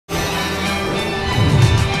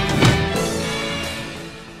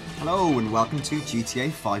Hello and welcome to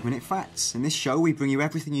GTA 5 Minute Facts. In this show we bring you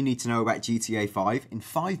everything you need to know about GTA 5 in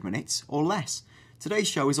 5 minutes or less. Today's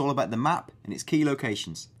show is all about the map and its key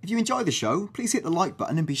locations. If you enjoy the show, please hit the like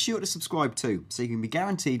button and be sure to subscribe too, so you can be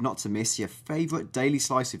guaranteed not to miss your favourite daily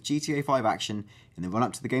slice of GTA 5 action in the run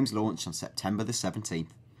up to the game's launch on September the 17th.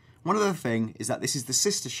 One other thing is that this is the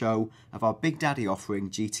sister show of our Big Daddy offering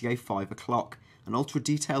GTA 5 O'Clock, an ultra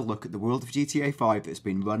detailed look at the world of GTA 5 that's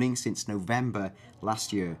been running since November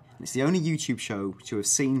last year. And it's the only YouTube show to have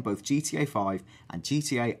seen both GTA 5 and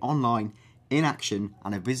GTA Online in action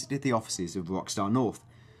and have visited the offices of Rockstar North.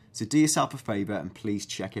 So do yourself a favour and please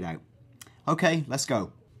check it out. Okay, let's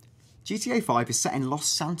go. GTA 5 is set in Los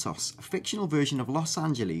Santos, a fictional version of Los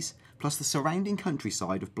Angeles, plus the surrounding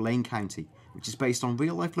countryside of Blaine County, which is based on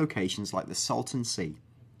real-life locations like the Salton Sea.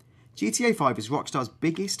 GTA 5 is Rockstar's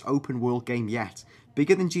biggest open-world game yet,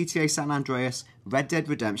 bigger than GTA San Andreas, Red Dead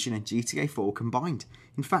Redemption and GTA 4 combined.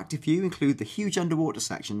 In fact, if you include the huge underwater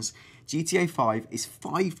sections, GTA 5 is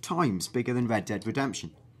 5 times bigger than Red Dead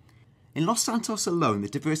Redemption. In Los Santos alone, the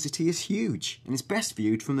diversity is huge, and is best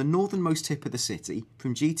viewed from the northernmost tip of the city,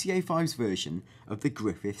 from GTA 5's version of the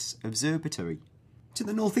Griffiths Observatory. To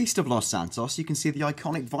the northeast of Los Santos, you can see the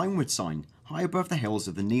iconic Vinewood sign, high above the hills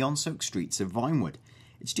of the neon-soaked streets of Vinewood.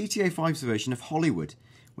 It's GTA 5's version of Hollywood,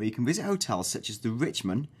 where you can visit hotels such as the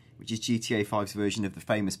Richmond, which is GTA 5's version of the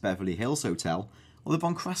famous Beverly Hills Hotel, or the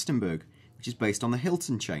Von Krastenberg, which is based on the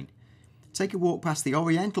Hilton chain. Take a walk past the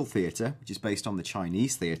Oriental Theatre, which is based on the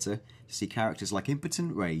Chinese Theatre, to see characters like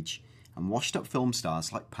Impotent Rage and washed-up film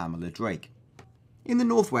stars like Pamela Drake. In the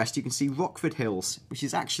northwest you can see Rockford Hills, which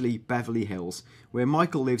is actually Beverly Hills, where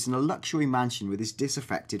Michael lives in a luxury mansion with his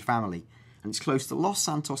disaffected family, and it's close to Los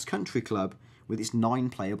Santos Country Club with its 9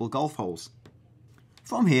 playable golf holes.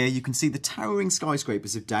 From here you can see the towering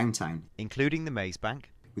skyscrapers of downtown, including the Maze Bank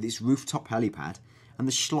with its rooftop helipad, and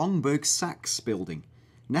the Schlongberg Sachs building.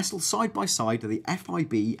 Nestled side by side are the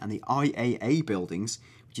FIB and the IAA buildings,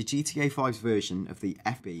 which are GTA 5's version of the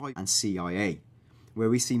FBI and CIA, where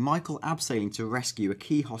we see Michael abseiling to rescue a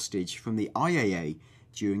key hostage from the IAA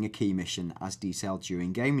during a key mission as detailed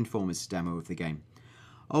during Game Informer's demo of the game.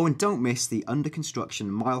 Oh, and don't miss the under construction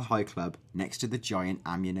Mile High Club next to the giant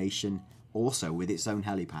ammunition, also with its own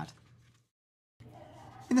helipad.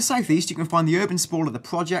 In the southeast you can find the urban sprawl of the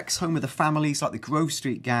projects, home of the families like the Grove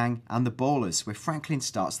Street Gang and the Ballers, where Franklin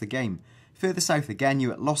starts the game. Further south again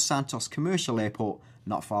you're at Los Santos Commercial Airport,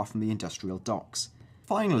 not far from the industrial docks.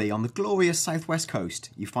 Finally, on the glorious southwest coast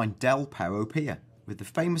you find Del Perro Pier, with the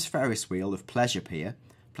famous Ferris wheel of Pleasure Pier,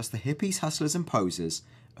 plus the hippies, hustlers and posers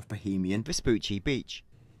of Bohemian Vespucci Beach.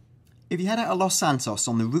 If you head out of Los Santos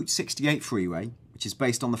on the Route 68 freeway, which is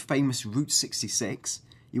based on the famous Route 66,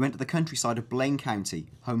 you enter the countryside of Blaine County,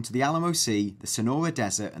 home to the Alamo Sea, the Sonora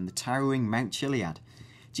Desert and the towering Mount Chiliad.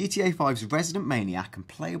 GTA 5's resident maniac and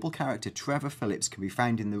playable character Trevor Phillips can be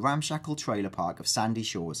found in the ramshackle trailer park of Sandy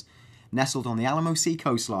Shores, nestled on the Alamo Sea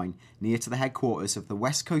coastline near to the headquarters of the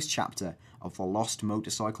West Coast chapter of the Lost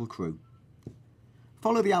Motorcycle Crew.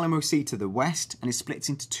 Follow the Alamo Sea to the west and it splits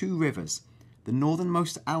into 2 rivers. The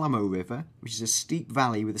northernmost Alamo River, which is a steep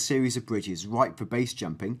valley with a series of bridges ripe for base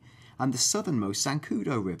jumping, and the southernmost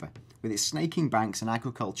Zancudo River, with its snaking banks and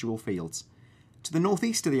agricultural fields. To the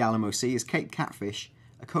northeast of the Alamo Sea is Cape Catfish,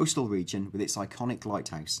 a coastal region with its iconic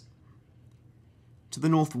lighthouse. To the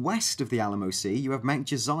northwest of the Alamo Sea you have Mount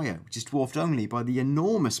Josiah, which is dwarfed only by the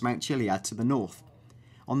enormous Mount Chiliad to the north.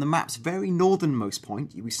 On the map's very northernmost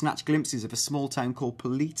point you will snatch glimpses of a small town called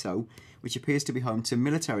Polito, which appears to be home to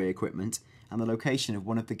military equipment and the location of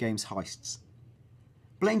one of the game's heists.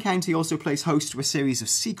 Blaine County also plays host to a series of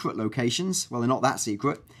secret locations, well they're not that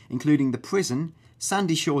secret, including the prison,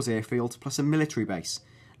 Sandy Shores Airfield, plus a military base,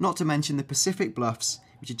 not to mention the Pacific Bluffs,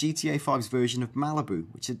 which are GTA 5's version of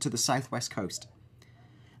Malibu, which is to the southwest coast.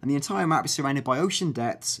 And the entire map is surrounded by ocean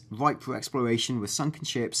depths, ripe for exploration with sunken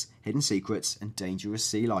ships, hidden secrets and dangerous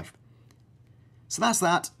sea life. So that's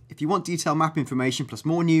that. If you want detailed map information plus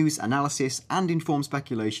more news, analysis and informed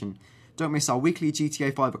speculation, don't miss our weekly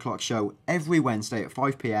GTA 5 O'Clock show every Wednesday at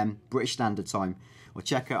 5 PM British Standard Time, or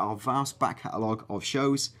check out our vast back catalogue of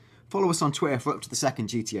shows. Follow us on Twitter for up to the second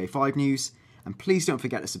GTA 5 news, and please don't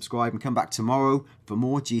forget to subscribe and come back tomorrow for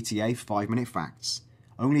more GTA 5 Minute Facts.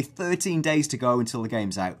 Only 13 days to go until the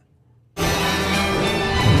game's out.